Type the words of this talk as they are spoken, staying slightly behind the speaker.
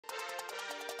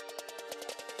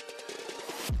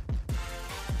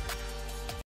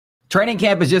Training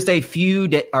camp is just a few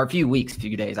days.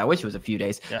 I wish it was a few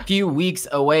days. Yeah. Few weeks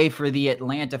away for the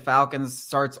Atlanta Falcons.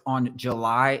 Starts on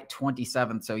July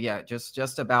 27th. So yeah,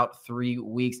 just about 3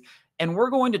 weeks. And we're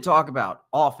going to talk about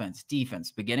offense,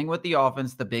 defense, beginning with the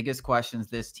offense, the biggest questions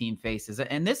this team faces.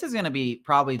 And this is going to be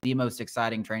probably the most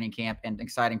exciting training camp and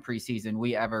exciting preseason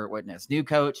we ever witnessed. New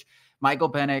coach,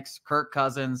 Michael Penix, Kirk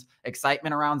Cousins,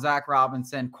 excitement around Zach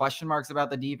Robinson, question marks about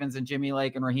the defense and Jimmy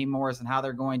Lake and Raheem Morris and how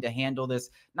they're going to handle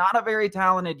this not a very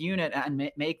talented unit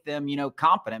and make them,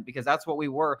 competent, because that's what we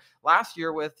were last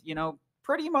year with,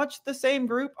 pretty much the same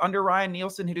group under Ryan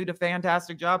Nielsen, who did a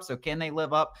fantastic job. So can they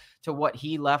live up to what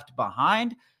he left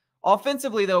behind?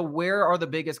 Offensively, though, where are the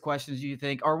biggest questions you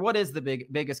think, or what is the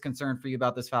biggest concern for you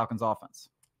about this Falcons offense?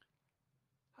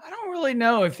 I don't really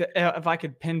know if I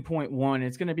could pinpoint one.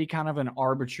 It's going to be kind of an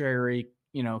arbitrary,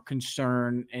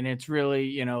 concern. And it's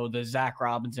really, the Zach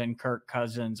Robinson, Kirk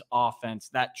Cousins offense,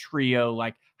 that trio.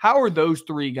 Like, how are those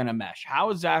three going to mesh? How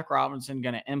is Zach Robinson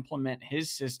going to implement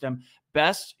his system,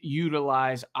 best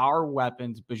utilize our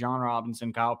weapons, Bijan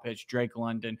Robinson, Kyle Pitts, Drake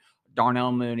London,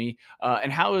 Darnell Mooney,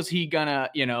 and how is he going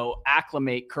to,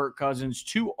 acclimate Kirk Cousins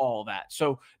to all that?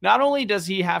 So not only does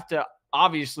he have to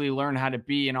obviously learn how to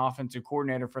be an offensive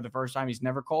coordinator for the first time. He's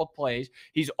never called plays.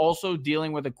 He's also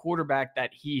dealing with a quarterback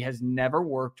that he has never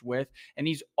worked with. And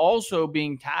he's also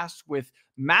being tasked with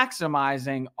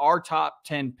maximizing our top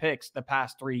 10 picks the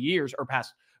past 3 years or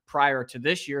prior to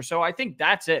this year. So I think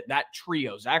that's it. That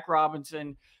trio, Zach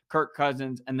Robinson, Kirk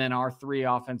Cousins, and then our three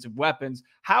offensive weapons.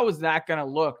 How is that going to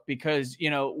look? Because,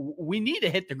 we need to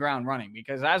hit the ground running,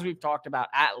 because as we've talked about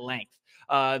at length,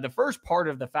 the first part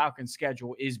of the Falcons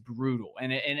schedule is brutal.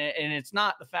 And it's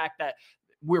not the fact that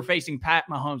we're facing Pat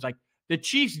Mahomes. Like, the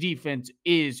Chiefs defense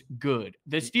is good.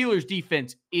 The Steelers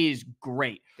defense is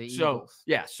great. So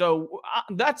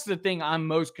that's the thing I'm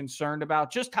most concerned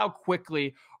about. Just how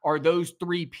quickly are those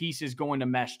three pieces going to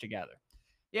mesh together?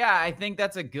 Yeah, I think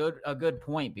that's a good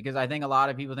point, because I think a lot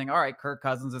of people think, all right, Kirk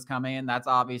Cousins is coming in. That's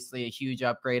obviously a huge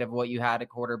upgrade of what you had at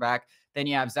quarterback. Then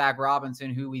you have Zach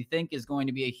Robinson, who we think is going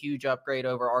to be a huge upgrade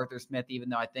over Arthur Smith, even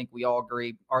though I think we all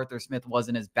agree Arthur Smith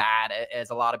wasn't as bad as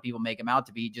a lot of people make him out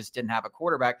to be. He just didn't have a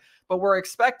quarterback. But we're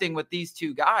expecting with these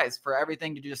two guys for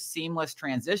everything to just seamless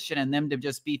transition and them to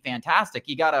just be fantastic.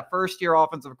 You got a first-year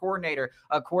offensive coordinator,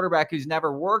 a quarterback who's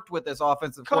never worked with this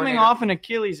offensive coordinator. Coming off an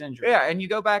Achilles injury. Yeah, and you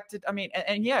go back to,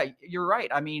 and yeah, you're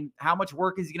right. I mean, how much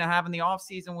work is he going to have in the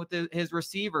offseason with his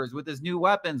receivers, with his new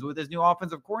weapons, with his new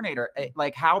offensive coordinator?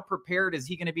 Like, how prepared is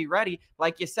he going to be ready,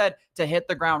 like you said, to hit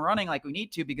the ground running like we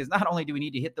need to? Because not only do we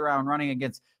need to hit the ground running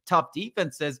against tough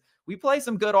defenses, we play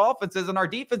some good offenses, and our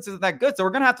defense isn't that good. So we're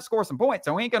going to have to score some points.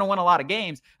 So we ain't going to win a lot of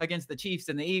games against the Chiefs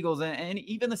and the Eagles and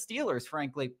even the Steelers,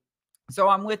 frankly. So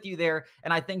I'm with you there.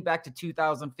 And I think back to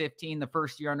 2015, the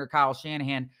first year under Kyle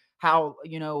Shanahan, how,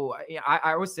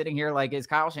 I was sitting here like, is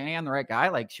Kyle Shanahan the right guy?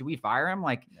 Like, should we fire him?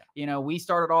 Like, we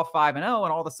started off 5-0 and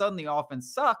all of a sudden the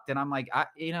offense sucked. And I'm like,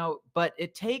 but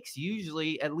it takes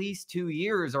usually at least 2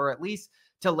 years or at least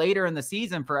to later in the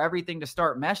season for everything to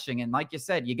start meshing. And like you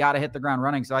said, you got to hit the ground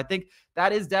running. So I think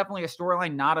that is definitely a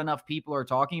storyline not enough people are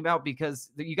talking about, because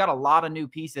you got a lot of new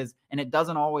pieces and it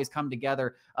doesn't always come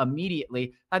together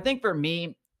immediately. I think for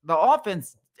me, the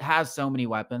offense has so many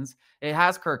weapons. It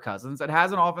has Kirk Cousins. It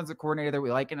has an offensive coordinator that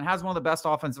we like, and it has one of the best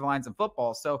offensive lines in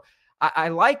football. So I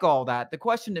like all that. The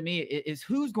question to me is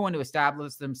who's going to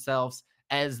establish themselves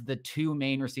as the two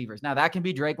main receivers. Now, that can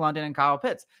be Drake London and Kyle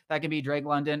Pitts. That can be Drake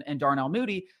London and Darnell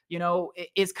Mooney.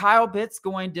 Is Kyle Pitts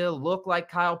going to look like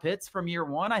Kyle Pitts from year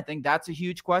one? I think that's a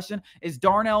huge question. Is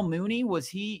Darnell Mooney, was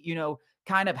he,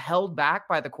 kind of held back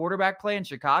by the quarterback play in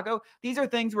Chicago? These are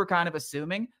things we're kind of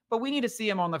assuming, but we need to see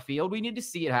him on the field. We need to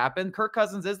see it happen. Kirk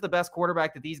Cousins is the best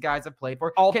quarterback that these guys have played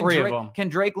for. All three of them. Can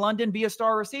Drake London be a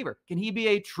star receiver? Can he be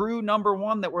a true number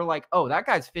one that we're like, oh, that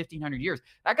guy's 1,500 years.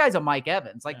 That guy's a Mike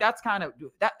Evans. Like, that's kind of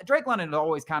that. Drake London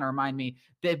always kind of remind me,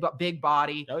 big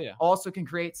body. Oh, yeah. Also can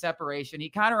create separation. He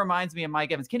kind of reminds me of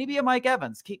Mike Evans. Can he be a Mike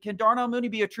Evans? Can Darnell Mooney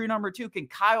be a true number two? Can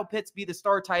Kyle Pitts be the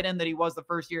star tight end that he was the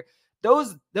first year?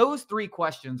 Those three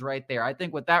questions right there, I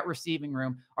think with that receiving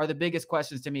room are the biggest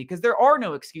questions to me, because there are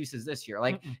no excuses this year.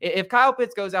 Like, if Kyle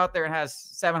Pitts goes out there and has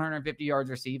 750 yards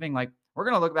receiving, like, we're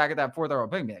going to look back at that fourth overall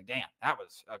pick and be like, damn, that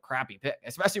was a crappy pick,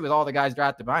 especially with all the guys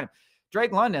drafted behind him.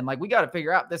 Drake London, like, we got to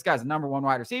figure out this guy's a number one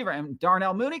wide receiver. And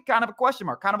Darnell Mooney, kind of a question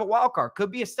mark, kind of a wild card.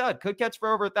 Could be a stud, could catch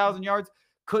for over 1,000 yards,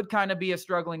 could kind of be a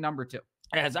struggling number two.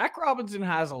 Yeah, Zach Robinson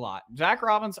has a lot. Zach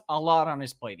Robinson, a lot on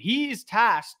his plate. He is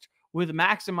tasked with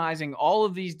maximizing all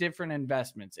of these different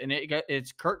investments. And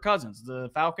it's Kirk Cousins. The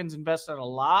Falcons invested a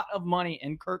lot of money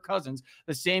in Kirk Cousins.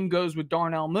 The same goes with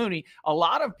Darnell Mooney. A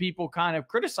lot of people kind of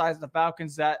criticize the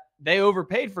Falcons that they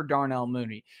overpaid for Darnell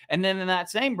Mooney. And then in that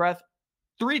same breath,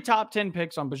 3 top 10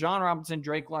 picks on Bijan Robinson,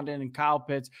 Drake London, and Kyle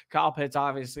Pitts. Kyle Pitts,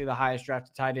 obviously the highest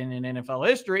drafted tight end in NFL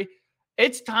history.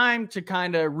 It's time to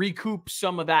kind of recoup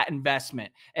some of that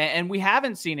investment. And we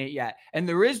haven't seen it yet. And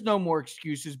there is no more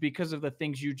excuses because of the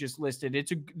things you just listed.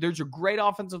 There's a great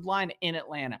offensive line in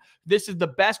Atlanta. This is the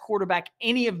best quarterback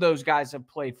any of those guys have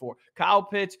played for. Kyle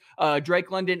Pitts,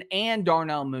 Drake London, and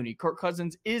Darnell Mooney. Kirk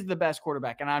Cousins is the best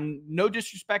quarterback. And I'm no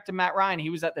disrespect to Matt Ryan. He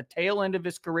was at the tail end of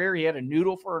his career. He had a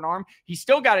noodle for an arm. He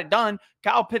still got it done.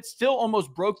 Kyle Pitts still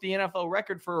almost broke the NFL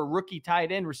record for a rookie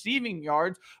tight end receiving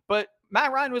yards. But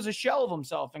Matt Ryan was a shell of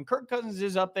himself, and Kirk Cousins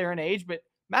is up there in age, but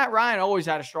Matt Ryan always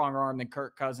had a stronger arm than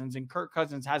Kirk Cousins, and Kirk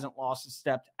Cousins hasn't lost a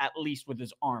step, at least with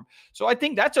his arm. So I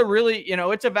think that's a really,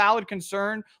 it's a valid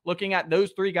concern looking at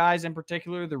those 3 guys in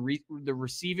particular, the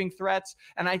receiving threats.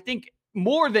 And I think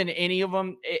more than any of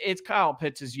them, it's Kyle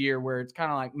Pitts' year where it's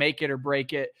kind of like make it or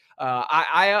break it.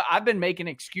 I've been making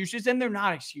excuses, and they're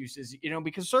not excuses,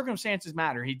 because circumstances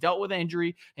matter. He dealt with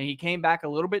injury, and he came back a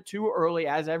little bit too early,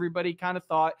 as everybody kind of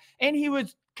thought. And he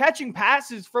was catching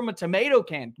passes from a tomato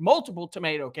can, multiple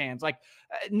tomato cans. Like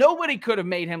nobody could have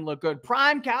made him look good.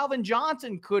 Prime Calvin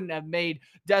Johnson couldn't have made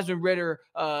Desmond Ridder,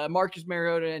 Marcus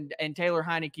Mariota, and Taylor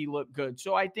Heineke look good.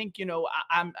 So I think,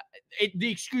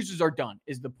 the excuses are done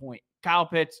is the point. Kyle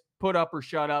Pitts, put up or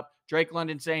shut up. Drake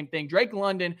London, same thing. Drake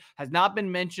London has not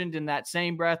been mentioned in that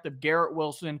same breath of Garrett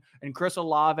Wilson and Chris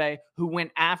Olave, who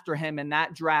went after him in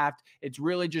that draft. It's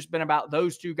really just been about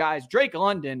those 2 guys. Drake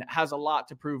London has a lot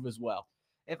to prove as well.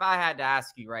 If I had to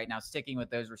ask you right now, sticking with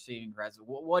those receiving threats,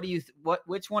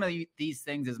 which one of these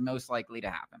things is most likely to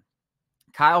happen?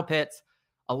 Kyle Pitts,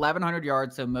 1,100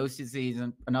 yards, so most of the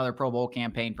season, another Pro Bowl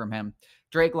campaign from him.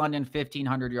 Drake London,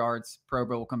 1,500 yards, Pro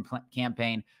Bowl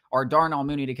campaign. Or Darnell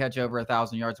Mooney to catch over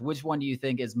 1,000 yards. Which one do you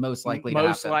think is most likely to happen?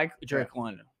 Most likely Drake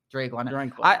London. Drake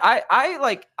London.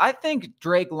 I think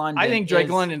Drake London. I think Drake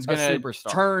London's going to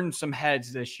turn some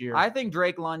heads this year. I think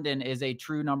Drake London is a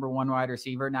true number 1 wide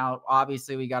receiver. Now,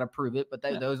 obviously, we got to prove it, but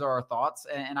those are our thoughts.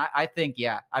 And I think,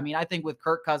 I think with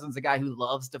Kirk Cousins, a guy who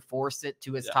loves to force it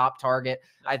to his top target,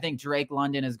 I think Drake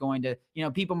London is going to,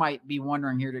 people might be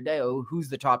wondering here today, who's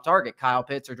the top target, Kyle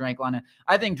Pitts or Drake London?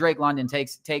 I think Drake London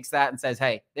takes that and says,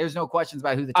 hey, there's no questions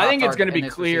about who the top target is. I think it's going to be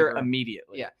clear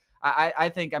immediately. Yeah. I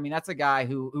think, that's a guy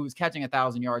who was catching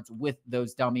 1,000 yards with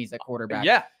those dummies at quarterback.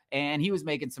 Yeah. And he was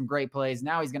making some great plays.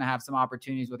 Now he's going to have some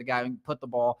opportunities with a guy who can put the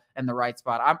ball in the right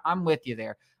spot. I'm with you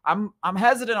there. I'm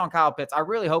hesitant on Kyle Pitts. I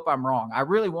really hope I'm wrong. I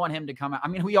really want him to come out.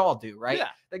 We all do, right? Yeah.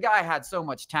 The guy had so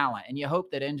much talent, and you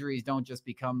hope that injuries don't just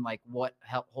become like what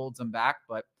holds him back.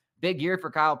 But big year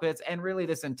for Kyle Pitts and really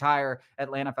this entire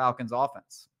Atlanta Falcons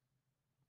offense.